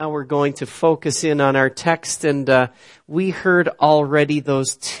Now we're going to focus in on our text, and we heard already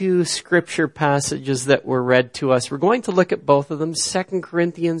those two scripture passages that were read to us. We're going to look at both of them, 2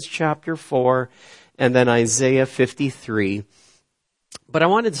 Corinthians chapter 4 and then Isaiah 53. But I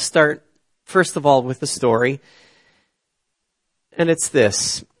wanted to start, first of all, with a story, and it's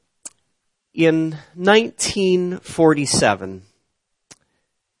this. In 1947,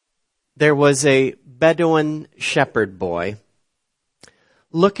 there was a Bedouin shepherd boy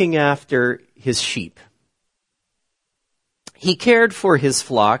looking after his sheep. He cared for his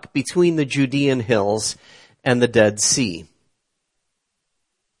flock between the Judean hills and the Dead Sea.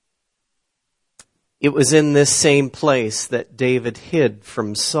 It was in this same place that David hid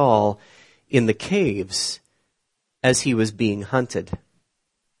from Saul in the caves as he was being hunted.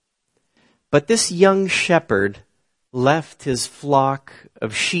 But this young shepherd left his flock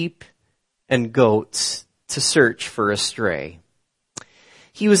of sheep and goats to search for a stray.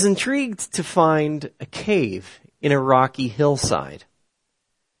 He was intrigued to find a cave in a rocky hillside.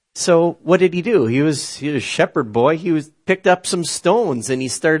 So what did he do? He was a shepherd boy. He picked up some stones and he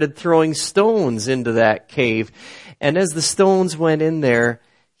started throwing stones into that cave. And as the stones went in there,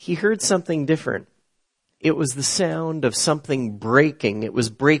 he heard something different. It was the sound of something breaking. It was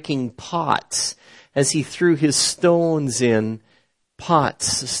breaking pots. As he threw his stones in,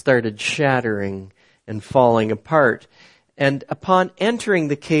 pots started shattering and falling apart. And upon entering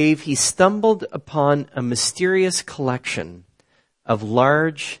the cave, he stumbled upon a mysterious collection of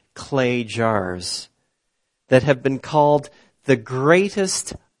large clay jars that have been called the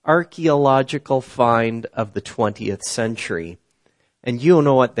greatest archaeological find of the 20th century. And you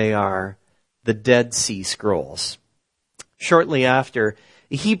know what they are, the Dead Sea Scrolls. Shortly after,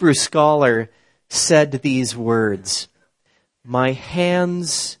 a Hebrew scholar said these words, "My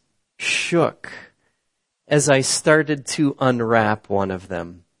hands shook as I started to unwrap one of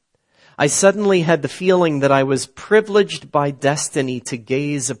them. I suddenly had the feeling that I was privileged by destiny to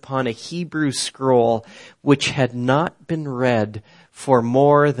gaze upon a Hebrew scroll which had not been read for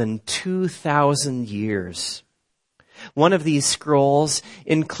more than 2,000 years. One of these scrolls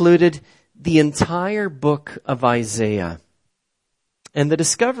included the entire book of Isaiah. And the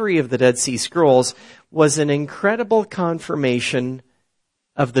discovery of the Dead Sea Scrolls was an incredible confirmation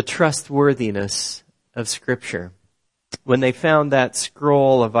of the trustworthiness of Scripture. When they found that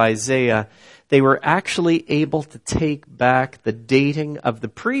scroll of Isaiah, they were actually able to take back the dating of the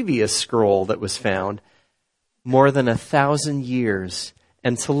previous scroll that was found more than 1,000 years,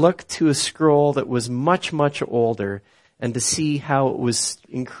 and to look to a scroll that was much, much older, and to see how it was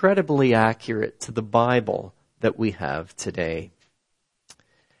incredibly accurate to the Bible that we have today.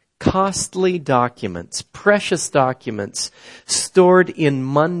 Costly documents, precious documents, stored in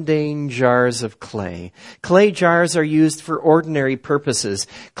mundane jars of clay. Clay jars are used for ordinary purposes.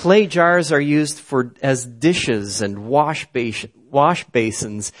 Clay jars are used as dishes and wash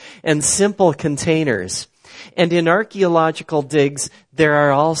basins and simple containers. And in archaeological digs, there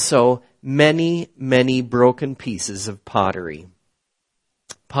are also many, many broken pieces of pottery.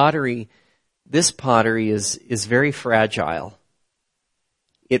 This pottery is very fragile.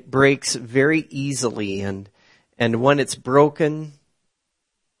 It breaks very easily, and when it's broken,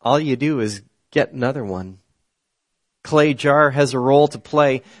 all you do is get another one. Clay jar has a role to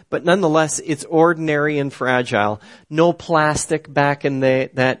play, but nonetheless, it's ordinary and fragile. No plastic back in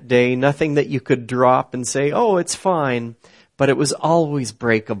that day, nothing that you could drop and say, oh, it's fine, but it was always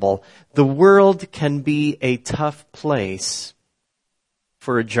breakable. The world can be a tough place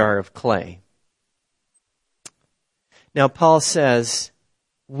for a jar of clay. Now, Paul says,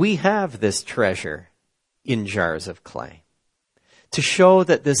 we have this treasure in jars of clay to show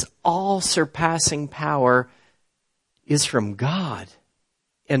that this all-surpassing power is from God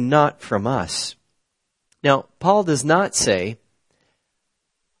and not from us. Now, Paul does not say,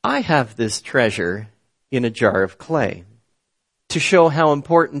 I have this treasure in a jar of clay to show how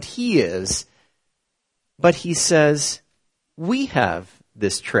important he is, but he says, we have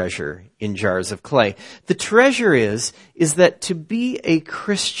this treasure in jars of clay. The treasure is that to be a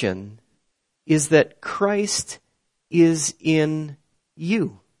Christian is that Christ is in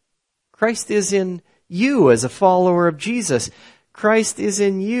you. Christ is in you as a follower of Jesus. Christ is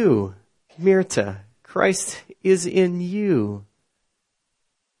in you, Mirta. Christ is in you,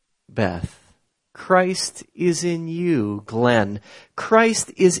 Beth. Christ is in you, Glenn.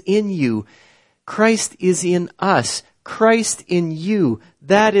 Christ is in you. Christ is in us. Christ in you.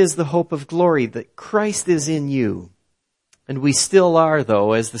 That is the hope of glory, that Christ is in you. And we still are,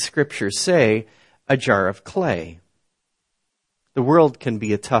 though, as the scriptures say, a jar of clay. The world can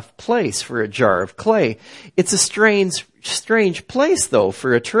be a tough place for a jar of clay. It's a strange place, though,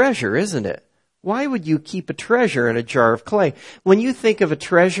 for a treasure, isn't it? Why would you keep a treasure in a jar of clay? When you think of a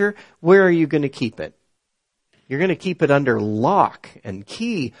treasure, where are you going to keep it? You're going to keep it under lock and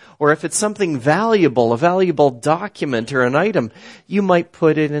key. Or if it's something valuable, a valuable document or an item, you might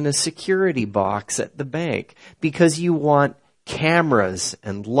put it in a security box at the bank because you want cameras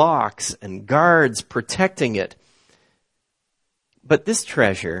and locks and guards protecting it. But this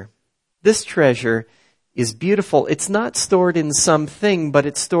treasure is beautiful. It's not stored in something, but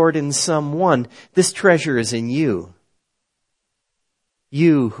it's stored in someone. This treasure is in you.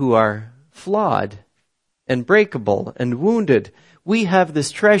 You who are flawed and breakable and wounded. We have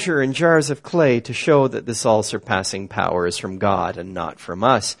this treasure in jars of clay to show that this all-surpassing power is from God and not from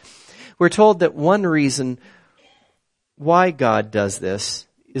us. We're told that one reason why God does this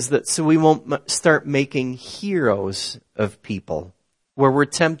is that so we won't start making heroes of people, where we're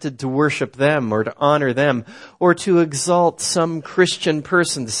tempted to worship them or to honor them or to exalt some Christian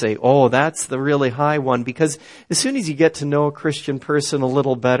person to say, oh, that's the really high one. Because as soon as you get to know a Christian person a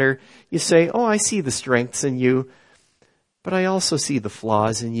little better, you say, oh, I see the strengths in you, but I also see the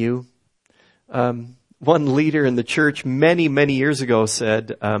flaws in you. One leader in the church many, many years ago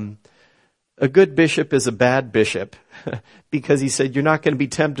said, a good bishop is a bad bishop, because he said, you're not going to be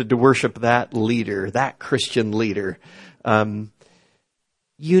tempted to worship that leader, that Christian leader.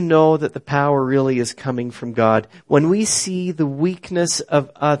 You know that the power really is coming from God. When we see the weakness of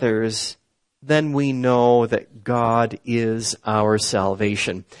others, then we know that God is our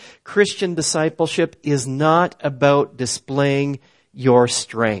salvation. Christian discipleship is not about displaying your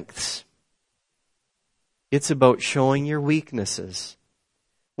strengths. It's about showing your weaknesses.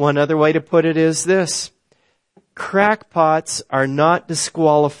 One other way to put it is this: crackpots are not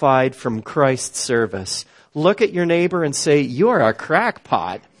disqualified from Christ's service. Look at your neighbor and say, you're a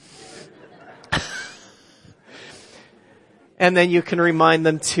crackpot. And then you can remind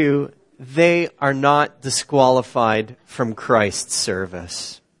them too, they are not disqualified from Christ's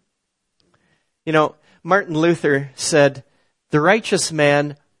service. You know, Martin Luther said, the righteous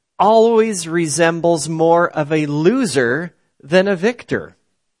man always resembles more of a loser than a victor.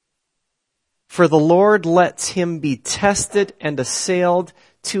 For the Lord lets him be tested and assailed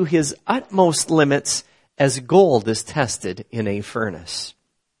to his utmost limits as gold is tested in a furnace.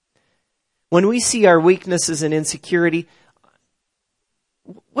 When we see our weaknesses and insecurity,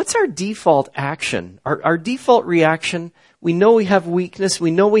 what's our default action? Our default reaction, we know we have weakness,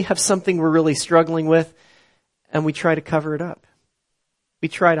 we know we have something we're really struggling with, and we try to cover it up. We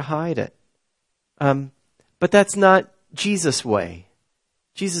try to hide it. But that's not Jesus' way.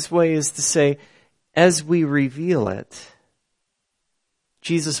 Jesus' way is to say, as we reveal it,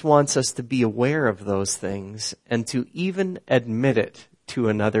 Jesus wants us to be aware of those things and to even admit it to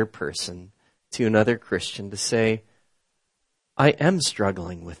another person, to another Christian, to say, I am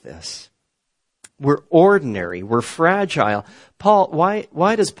struggling with this. We're ordinary. We're fragile. Paul,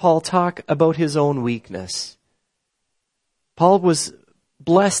 why does Paul talk about his own weakness? Paul was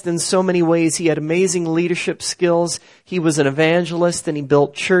blessed in so many ways. He had amazing leadership skills. He was an evangelist and he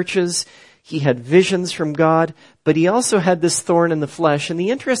built churches. He had visions from God, but he also had this thorn in the flesh. And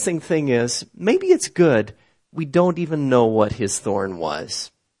the interesting thing is, maybe it's good we don't even know what his thorn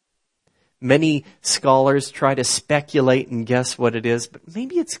was. Many scholars try to speculate and guess what it is, but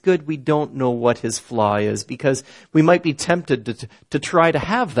maybe it's good we don't know what his flaw is, because we might be tempted to try to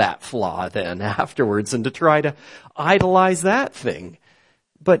have that flaw then afterwards and to try to idolize that thing.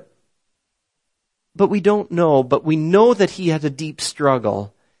 But we don't know, but we know that he had a deep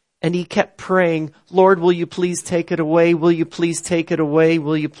struggle. And he kept praying, Lord, will you please take it away? Will you please take it away?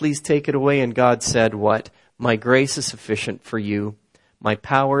 Will you please take it away? And God said, what? My grace is sufficient for you. My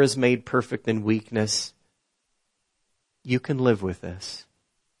power is made perfect in weakness. You can live with this.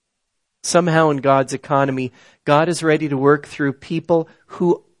 Somehow in God's economy, God is ready to work through people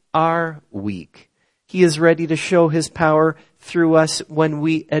who are weak. He is ready to show his power through us when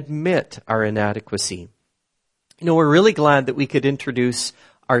we admit our inadequacy. You know, we're really glad that we could introduce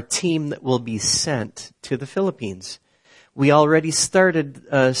our team that will be sent to the Philippines. We already started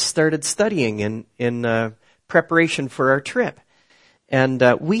studying in preparation for our trip. And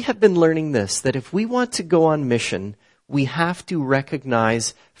we have been learning this, that if we want to go on mission, we have to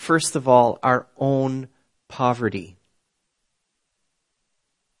recognize, first of all, our own poverty.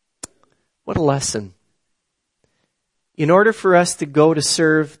 What a lesson. In order for us to go to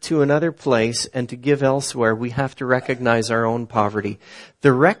serve to another place and to give elsewhere, we have to recognize our own poverty.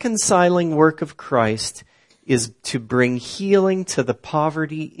 The reconciling work of Christ is to bring healing to the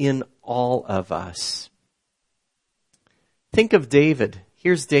poverty in all of us. Think of David.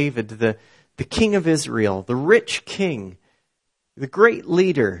 Here's David, the king of Israel, the rich king, the great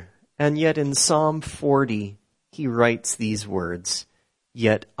leader. And yet in Psalm 40, he writes these words,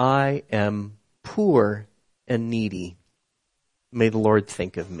 "Yet I am poor and needy. May the Lord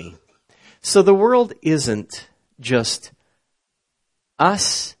think of me." So the world isn't just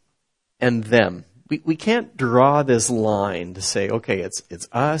us and them. We can't draw this line to say, okay, it's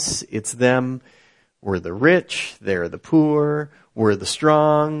us, it's them. We're the rich, they're the poor, we're the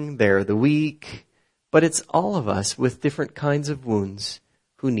strong, they're the weak. But it's all of us with different kinds of wounds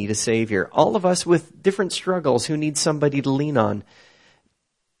who need a Savior. All of us with different struggles who need somebody to lean on.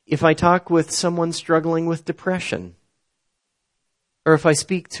 If I talk with someone struggling with depression, or if I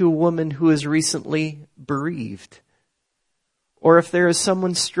speak to a woman who is recently bereaved, or if there is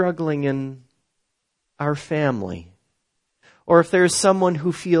someone struggling in our family, or if there is someone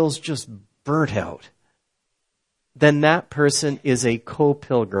who feels just burnt out, then that person is a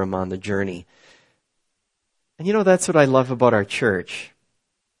co-pilgrim on the journey. And you know, that's what I love about our church.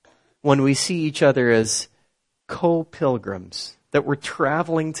 When we see each other as co-pilgrims, that we're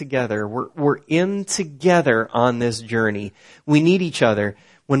traveling together, we're in together on this journey. We need each other.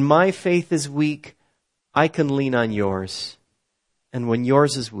 When my faith is weak, I can lean on yours. And when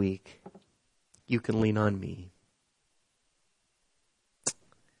yours is weak, you can lean on me.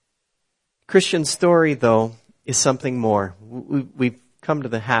 Christian story, though, is something more. We've come to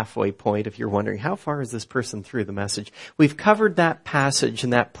the halfway point if you're wondering, how far is this person through the message? We've covered that passage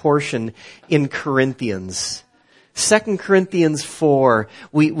and that portion in Corinthians. 2 Corinthians 4.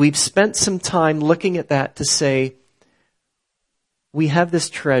 We've spent some time looking at that to say, we have this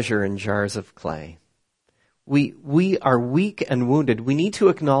treasure in jars of clay. We are weak and wounded. We need to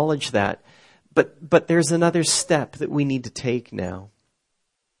acknowledge that. But there's another step that we need to take now.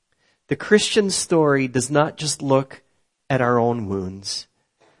 The Christian story does not just look at our own wounds.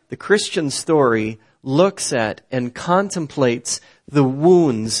 The Christian story looks at and contemplates the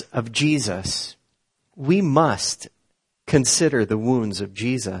wounds of Jesus. We must consider the wounds of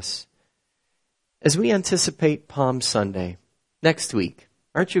Jesus. As we anticipate Palm Sunday next week,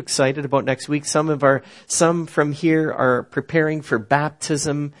 aren't you excited about next week? Some from here are preparing for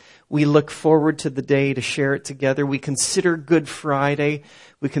baptism. We look forward to the day to share it together. We consider Good Friday.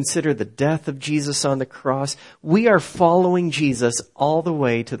 We consider the death of Jesus on the cross. We are following Jesus all the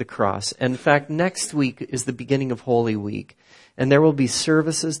way to the cross. And in fact, next week is the beginning of Holy Week. And there will be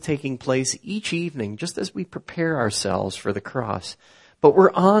services taking place each evening just as we prepare ourselves for the cross. But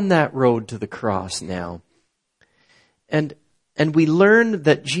we're on that road to the cross now. And we learn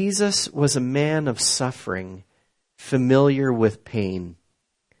that Jesus was a man of suffering, familiar with pain.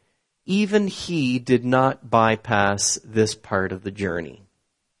 Even he did not bypass this part of the journey.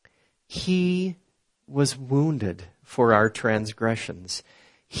 He was wounded for our transgressions.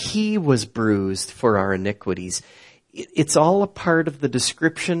 He was bruised for our iniquities. It's all a part of the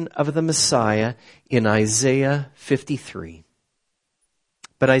description of the Messiah in Isaiah 53.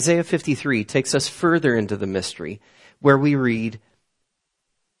 But Isaiah 53 takes us further into the mystery, where we read,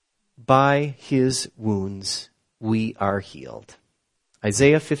 "By his wounds we are healed."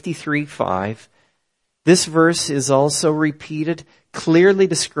 Isaiah 53:5. This verse is also repeated, clearly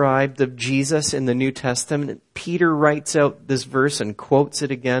described of Jesus in the New Testament. Peter writes out this verse and quotes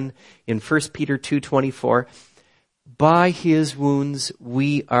it again in 1 Peter 2:24. By his wounds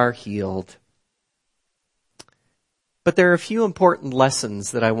we are healed. But there are a few important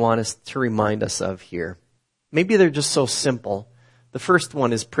lessons that I want us to remind us of here. Maybe they're just so simple. The first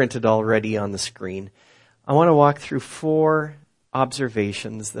one is printed already on the screen. I want to walk through 4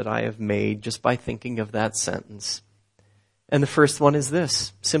 observations that I have made just by thinking of that sentence. And the first one is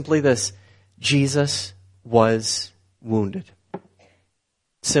this, simply this: Jesus was wounded.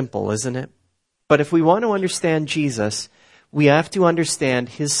 Simple, isn't it? But if we want to understand Jesus, we have to understand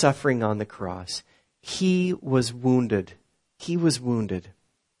his suffering on the cross. He was wounded. He was wounded.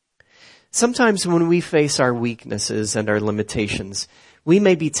 Sometimes when we face our weaknesses and our limitations, we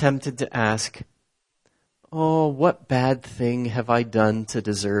may be tempted to ask, "Oh, what bad thing have I done to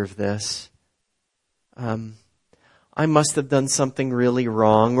deserve this? I must have done something really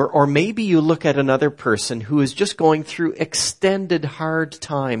wrong." Or maybe you look at another person who is just going through extended hard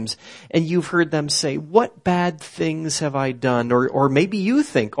times and you've heard them say, "What bad things have I done?" Or maybe you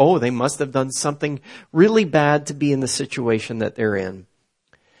think, "Oh, they must have done something really bad to be in the situation that they're in."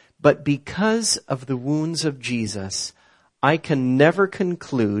 But because of the wounds of Jesus, I can never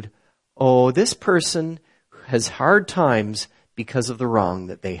conclude, "Oh, this person has hard times because of the wrong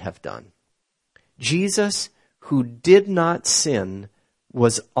that they have done." Jesus, who did not sin,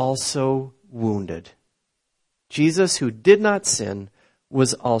 was also wounded. Jesus, who did not sin,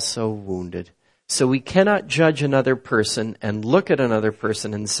 was also wounded. So we cannot judge another person and look at another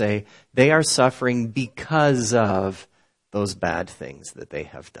person and say they are suffering because of those bad things that they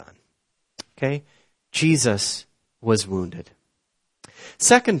have done. Okay? Jesus was wounded.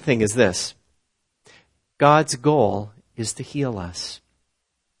 Second thing is this. God's goal is to heal us.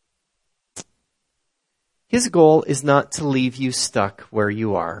 His goal is not to leave you stuck where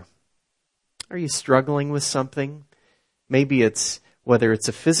you are. Are you struggling with something? Maybe it's whether it's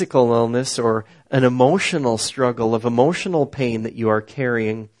a physical illness or an emotional struggle of emotional pain that you are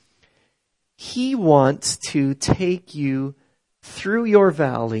carrying. He wants to take you through your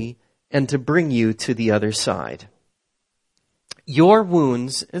valley and to bring you to the other side. Your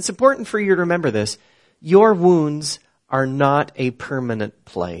wounds, it's important for you to remember this, your wounds are not a permanent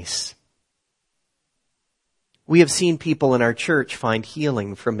place. We have seen people in our church find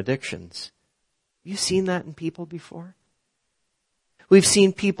healing from addictions. Have you seen that in people before? We've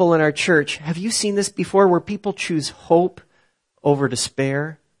seen people in our church, have you seen this before, where people choose hope over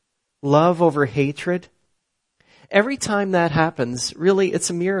despair, love over hatred? Every time that happens, really, it's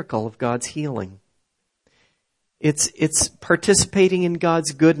a miracle of God's healing. It's participating in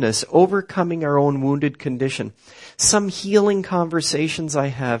God's goodness, overcoming our own wounded condition. Some healing conversations I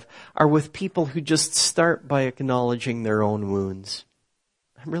have are with people who just start by acknowledging their own wounds.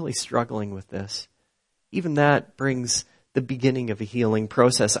 I'm really struggling with this. Even that brings the beginning of a healing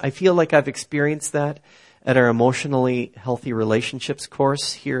process. I feel like I've experienced that at our Emotionally Healthy Relationships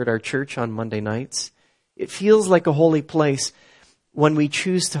course here at our church on Monday nights. It feels like a holy place when we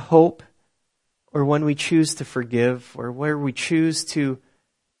choose to hope, or when we choose to forgive, or where we choose to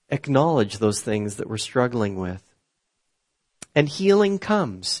acknowledge those things that we're struggling with. And healing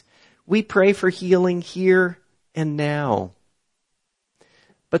comes. We pray for healing here and now.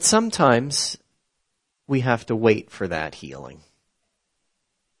 But sometimes we have to wait for that healing.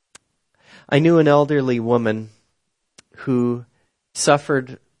 I knew an elderly woman who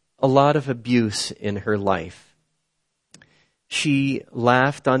suffered a lot of abuse in her life. She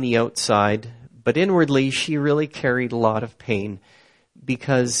laughed on the outside, but inwardly she really carried a lot of pain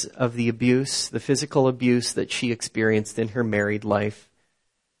because of the abuse, the physical abuse that she experienced in her married life.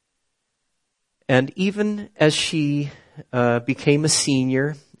 And even as she became a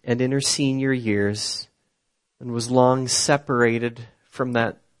senior and in her senior years and was long separated from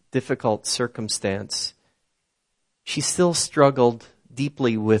that difficult circumstance, she still struggled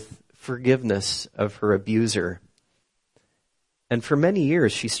deeply with forgiveness of her abuser. And for many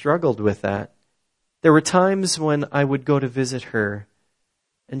years she struggled with that. There were times when I would go to visit her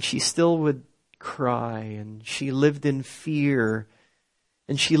and she still would cry, and she lived in fear,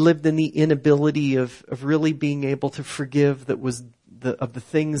 and she lived in the inability of really being able to forgive of the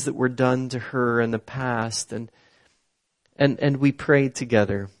things that were done to her in the past. And we prayed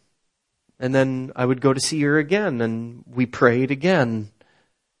together. And then I would go to see her again, and we prayed again.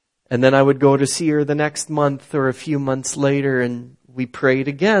 And then I would go to see her the next month or a few months later, and we prayed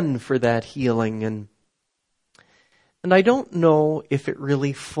again for that healing. And I don't know if it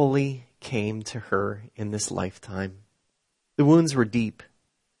really fully came to her in this lifetime. The wounds were deep.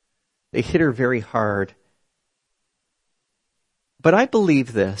 They hit her very hard. But I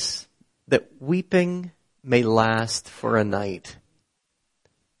believe this, that weeping may last for a night,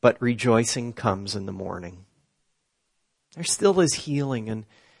 but rejoicing comes in the morning. There still is healing, and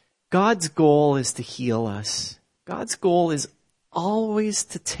God's goal is to heal us. God's goal is always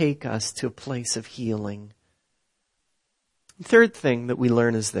to take us to a place of healing. The third thing that we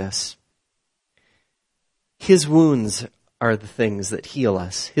learn is this. His wounds are the things that heal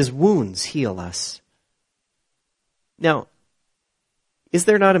us. His wounds heal us. Now, is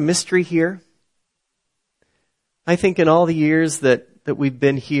there not a mystery here? I think in all the years that we've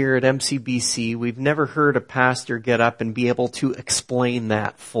been here at MCBC, we've never heard a pastor get up and be able to explain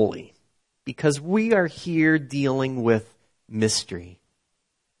that fully. Because we are here dealing with mystery.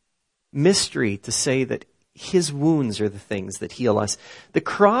 Mystery to say that His wounds are the things that heal us. The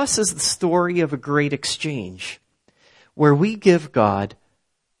cross is the story of a great exchange, where we give God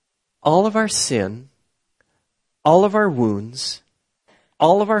all of our sin, all of our wounds,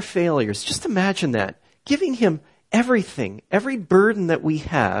 all of our failures. Just imagine that. Giving Him everything, every burden that we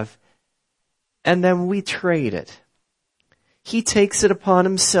have, and then we trade it. He takes it upon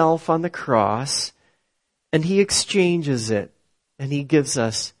Himself on the cross, and He exchanges it, and He gives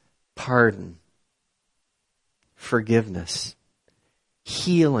us pardon, forgiveness,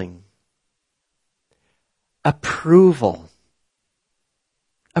 healing, approval.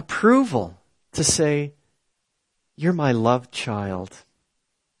 Approval to say, you're my loved child.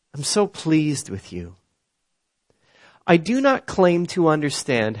 I'm so pleased with you. I do not claim to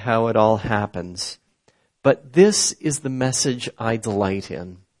understand how it all happens, but this is the message I delight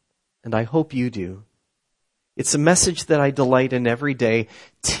in, and I hope you do. It's a message that I delight in every day.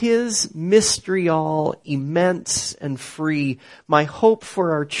 'Tis mystery all, immense and free. My hope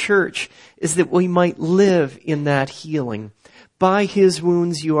for our church is that we might live in that healing. By his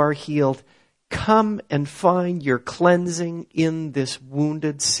wounds you are healed. Come and find your cleansing in this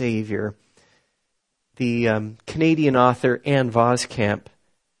wounded Savior. The Canadian author Anne Voskamp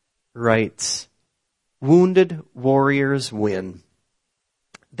writes, "Wounded warriors win.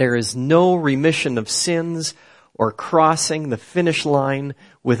 There is no remission of sins or crossing the finish line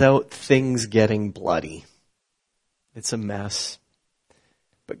without things getting bloody." It's a mess.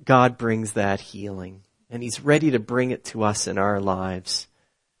 But God brings that healing, and he's ready to bring it to us in our lives.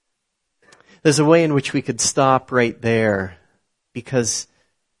 There's a way in which we could stop right there, because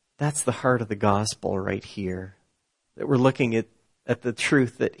that's the heart of the gospel right here. That we're looking at the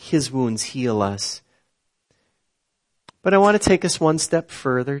truth that his wounds heal us. But I want to take us one step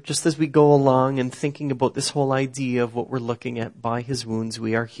further, just as we go along and thinking about this whole idea of what we're looking at. By his wounds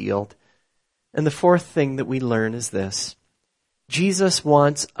we are healed. And the fourth thing that we learn is this: Jesus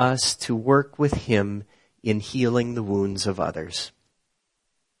wants us to work with him in healing the wounds of others.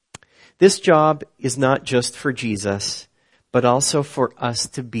 This job is not just for Jesus, but also for us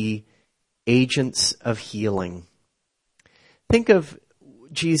to be agents of healing. Think of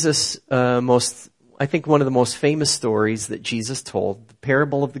Jesus' I think one of the most famous stories that Jesus told, the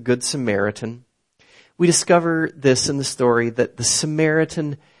parable of the Good Samaritan. We discover this in the story that the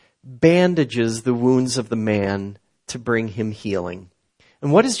Samaritan bandages the wounds of the man to bring him healing.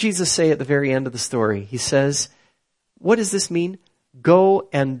 And what does Jesus say at the very end of the story? He says, what does this mean? Go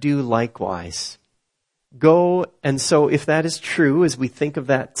and do likewise. Go, and so if that is true, as we think of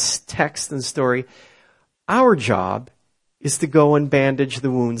that text and story, our job is to go and bandage the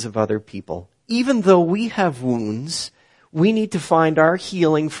wounds of other people. Even though we have wounds, we need to find our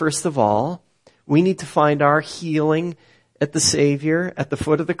healing first of all. We need to find our healing at the Savior, at the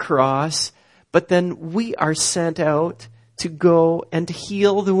foot of the cross. But then we are sent out to go and to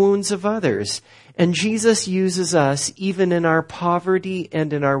heal the wounds of others. And Jesus uses us, even in our poverty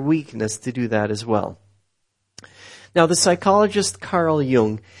and in our weakness, to do that as well. Now, the psychologist Carl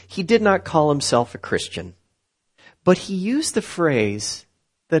Jung, he did not call himself a Christian, but he used a phrase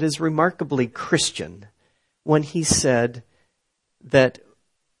that is remarkably Christian when he said that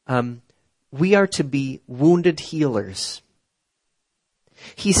we are to be wounded healers.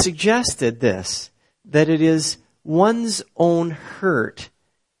 He suggested this, that it is one's own hurt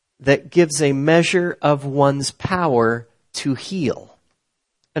that gives a measure of one's power to heal.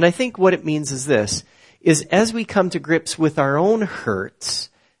 And I think what it means is this, is as we come to grips with our own hurts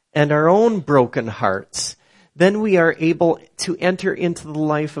and our own broken hearts, then we are able to enter into the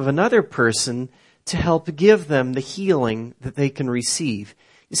life of another person to help give them the healing that they can receive.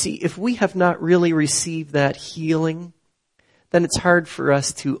 You see, if we have not really received that healing, then it's hard for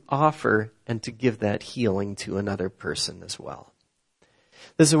us to offer and to give that healing to another person as well.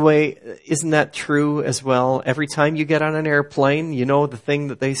 There's a way, isn't that true as well? Every time you get on an airplane, you know the thing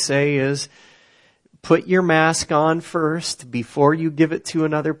that they say is, put your mask on first before you give it to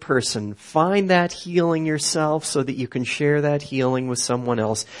another person. Find that healing yourself so that you can share that healing with someone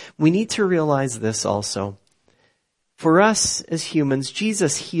else. We need to realize this also. For us as humans,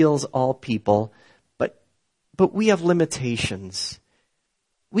 Jesus heals all people, but we have limitations.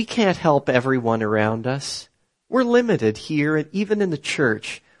 We can't help everyone around us. We're limited here, and even in the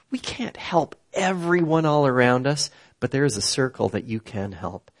church. We can't help everyone all around us, but there is a circle that you can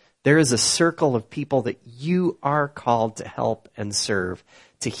help. There is a circle of people that you are called to help and serve,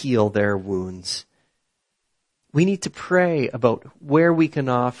 to heal their wounds. We need to pray about where we can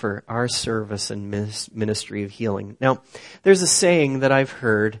offer our service and ministry of healing. Now, there's a saying that I've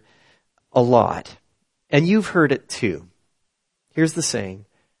heard a lot, and you've heard it too. Here's the saying: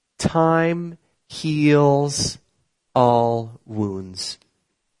 time heals all wounds.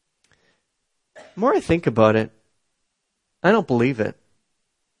 The more I think about it, I don't believe it.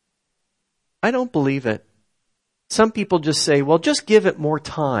 I don't believe it. Some people just say, well, just give it more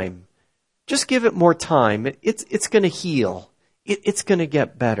time. Just give it more time. It's going to heal. It's going to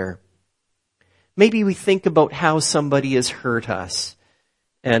get better. Maybe we think about how somebody has hurt us,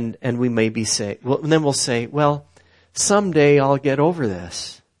 and we maybe say, well, and then we'll say, well, someday I'll get over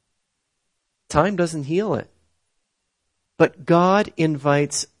this. Time doesn't heal it. But God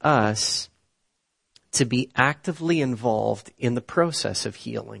invites us to be actively involved in the process of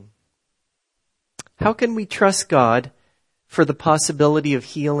healing. How can we trust God for the possibility of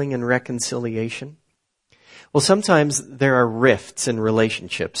healing and reconciliation? Well, sometimes there are rifts in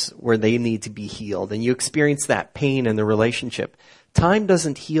relationships where they need to be healed, and you experience that pain in the relationship. Time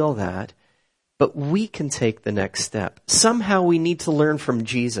doesn't heal that, but we can take the next step. Somehow we need to learn from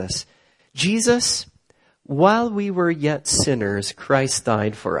Jesus. Jesus, while we were yet sinners, Christ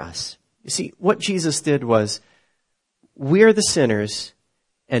died for us. You see, what Jesus did was, we're the sinners,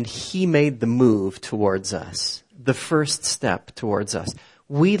 and he made the move towards us, the first step towards us.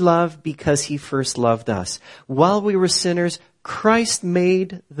 We love because he first loved us. While we were sinners, Christ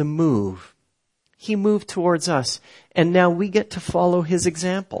made the move. He moved towards us, and now we get to follow his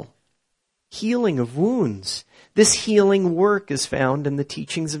example. Healing of wounds. This healing work is found in the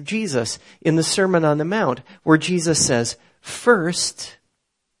teachings of Jesus, in the Sermon on the Mount, where Jesus says, first,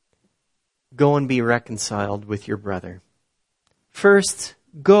 go and be reconciled with your brother. First,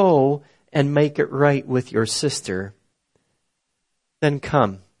 go and make it right with your sister. Then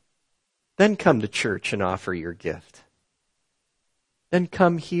come. Then come to church and offer your gift. Then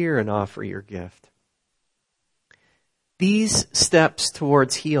come here and offer your gift. These steps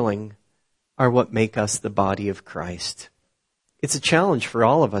towards healing are what make us the body of Christ. It's a challenge for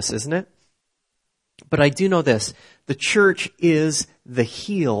all of us, isn't it? But I do know this. The church is the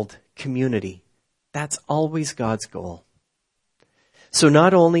healed community. That's always God's goal. So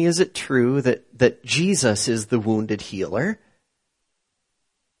not only is it true that Jesus is the wounded healer,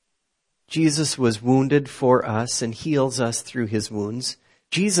 Jesus was wounded for us and heals us through his wounds.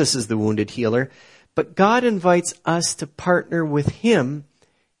 Jesus is the wounded healer, but God invites us to partner with him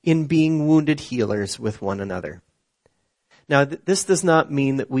in being wounded healers with one another. Now, this does not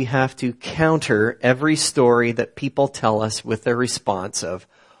mean that we have to counter every story that people tell us with a response of,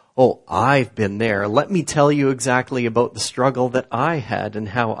 oh, I've been there. Let me tell you exactly about the struggle that I had and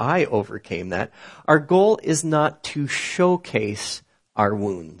how I overcame that. Our goal is not to showcase our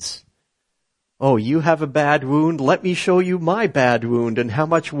wounds. Oh, you have a bad wound. Let me show you my bad wound and how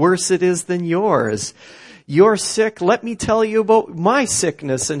much worse it is than yours. You're sick. Let me tell you about my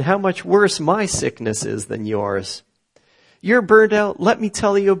sickness and how much worse my sickness is than yours. You're burned out. Let me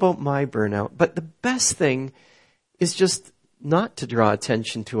tell you about my burnout. But the best thing is just not to draw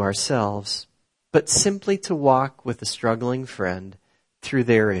attention to ourselves, but simply to walk with a struggling friend through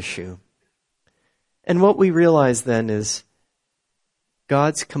their issue. And what we realize then is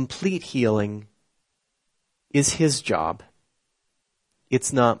God's complete healing is his job.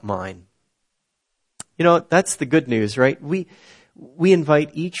 It's not mine. You know, that's the good news, right? We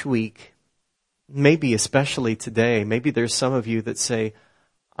invite each week, maybe especially today, maybe there's some of you that say,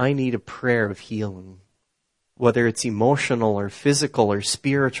 I need a prayer of healing. Whether it's emotional or physical or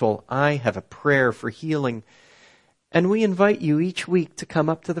spiritual, I have a prayer for healing. And we invite you each week to come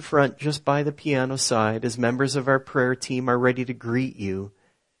up to the front just by the piano side as members of our prayer team are ready to greet you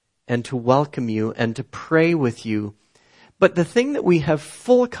and to welcome you and to pray with you. But the thing that we have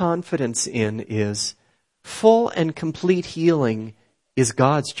full confidence in is full and complete healing is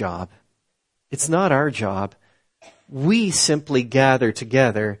God's job. It's not our job. We simply gather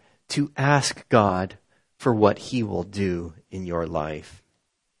together to ask God for what he will do in your life.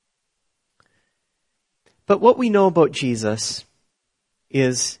 But what we know about Jesus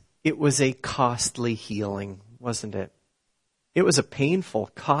is it was a costly healing, wasn't it? It was a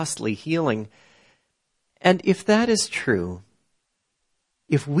painful, costly healing. And if that is true,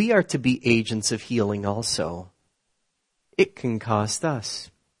 if we are to be agents of healing also, it can cost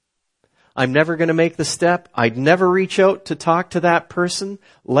us. I'm never going to make the step. I'd never reach out to talk to that person.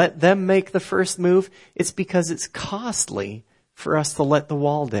 Let them make the first move. It's because it's costly for us to let the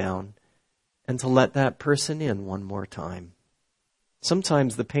wall down and to let that person in one more time.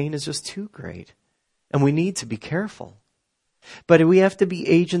 Sometimes the pain is just too great, and we need to be careful. But we have to be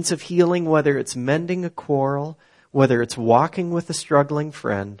agents of healing, whether it's mending a quarrel, whether it's walking with a struggling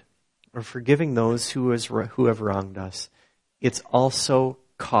friend, or forgiving those who have wronged us. It's also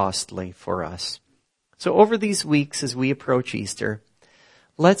costly for us. So over these weeks as we approach Easter,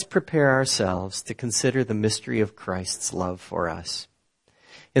 let's prepare ourselves to consider the mystery of Christ's love for us.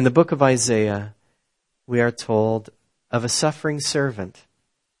 In the book of Isaiah, we are told of a suffering servant.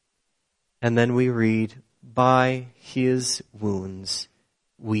 And then we read, by his wounds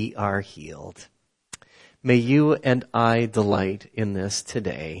we are healed. May you and I delight in this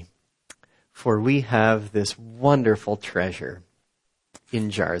today, for we have this wonderful treasure in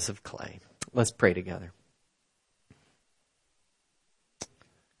jars of clay. Let's pray together.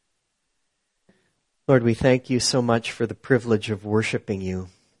 Lord, we thank you so much for the privilege of worshiping you,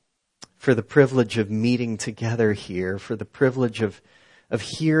 for the privilege of meeting together here, for the privilege of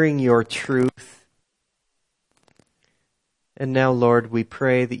hearing your truth. And now, Lord, we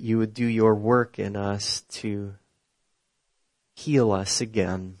pray that you would do your work in us to heal us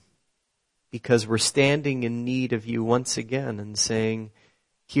again, because we're standing in need of you once again and saying,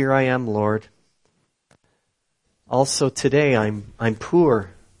 here I am, Lord. Also today, I'm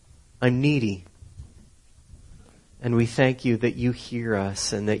poor, I'm needy. And we thank you that you hear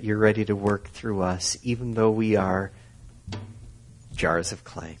us and that you're ready to work through us, even though we are jars of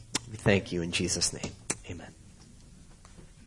clay. We thank you in Jesus' name. Amen.